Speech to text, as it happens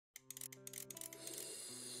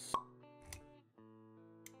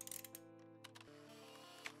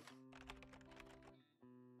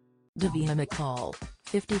Davina McCall,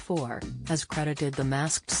 54, has credited The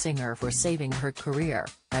Masked Singer for saving her career,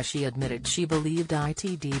 as she admitted she believed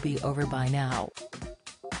it'd be over by now.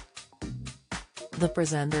 The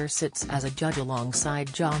presenter sits as a judge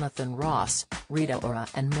alongside Jonathan Ross, Rita Ora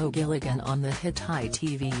and Mo Gilligan on the hit High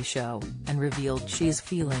TV show, and revealed she's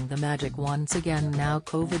feeling the magic once again now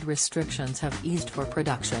COVID restrictions have eased for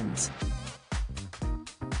productions.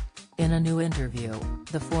 In a new interview,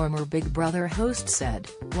 the former Big Brother host said,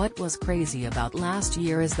 "What was crazy about last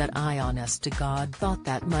year is that I honest to God thought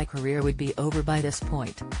that my career would be over by this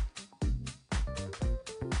point.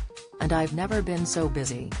 And I've never been so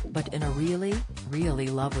busy, but in a really, really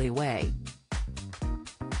lovely way."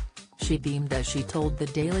 She beamed as she told the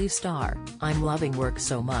Daily Star, "I'm loving work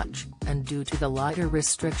so much, and due to the lighter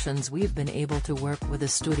restrictions we've been able to work with a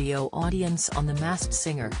studio audience on The Masked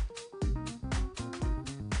Singer.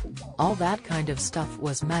 All that kind of stuff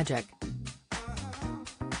was magic."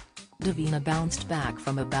 Davina bounced back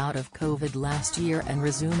from a bout of COVID last year, and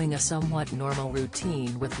resuming a somewhat normal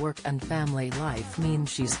routine with work and family life means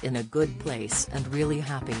she's in a good place and really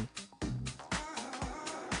happy.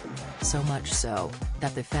 So much so,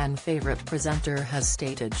 that the fan-favorite presenter has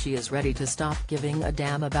stated she is ready to stop giving a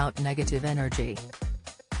damn about negative energy.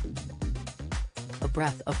 A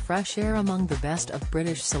breath of fresh air among the best of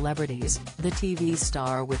British celebrities, the TV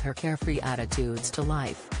star with her carefree attitudes to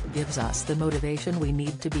life, gives us the motivation we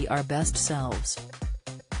need to be our best selves.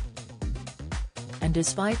 And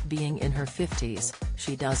despite being in her 50s,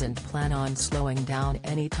 she doesn't plan on slowing down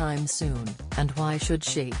anytime soon, and why should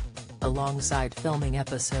she? Alongside filming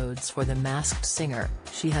episodes for The Masked Singer,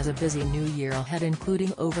 she has a busy new year ahead,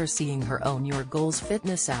 including overseeing her own Your Goals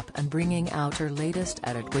fitness app and bringing out her latest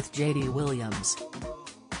edit with JD Williams.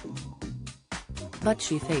 But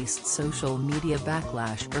she faced social media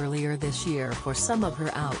backlash earlier this year for some of her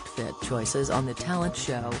outfit choices on the talent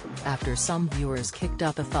show, after some viewers kicked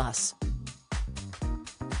up a fuss.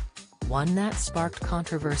 One that sparked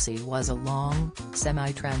controversy was a long,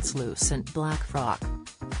 semi-translucent black frock.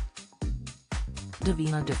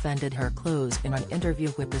 Davina defended her clothes in an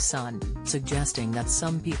interview with The Sun, suggesting that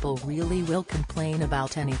some people really will complain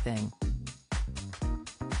about anything.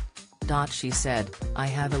 She said, "I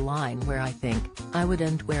have a line where I think, I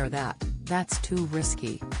wouldn't wear that, that's too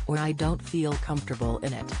risky, or I don't feel comfortable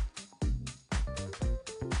in it.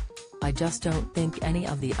 I just don't think any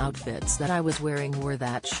of the outfits that I was wearing were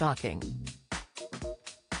that shocking.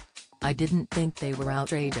 I didn't think they were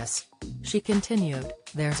outrageous." She continued,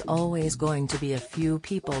 "There's always going to be a few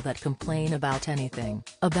people that complain about anything,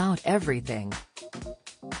 about everything.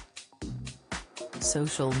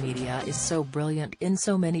 Social media is so brilliant in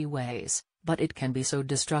so many ways, but it can be so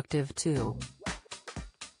destructive too."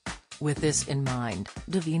 With this in mind,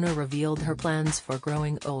 Davina revealed her plans for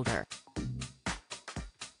growing older.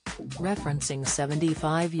 Referencing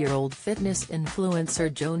 75-year-old fitness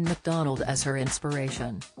influencer Joan McDonald as her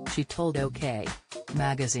inspiration, she told OK!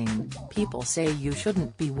 Magazine, "People say you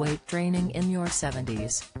shouldn't be weight training in your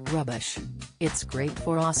 70s, rubbish. It's great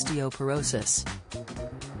for osteoporosis.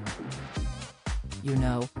 You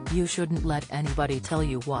know, you shouldn't let anybody tell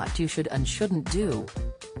you what you should and shouldn't do."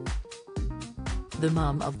 The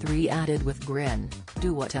mom of three added with grin,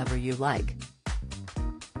 "Do whatever you like.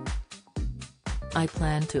 I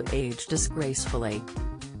plan to age disgracefully,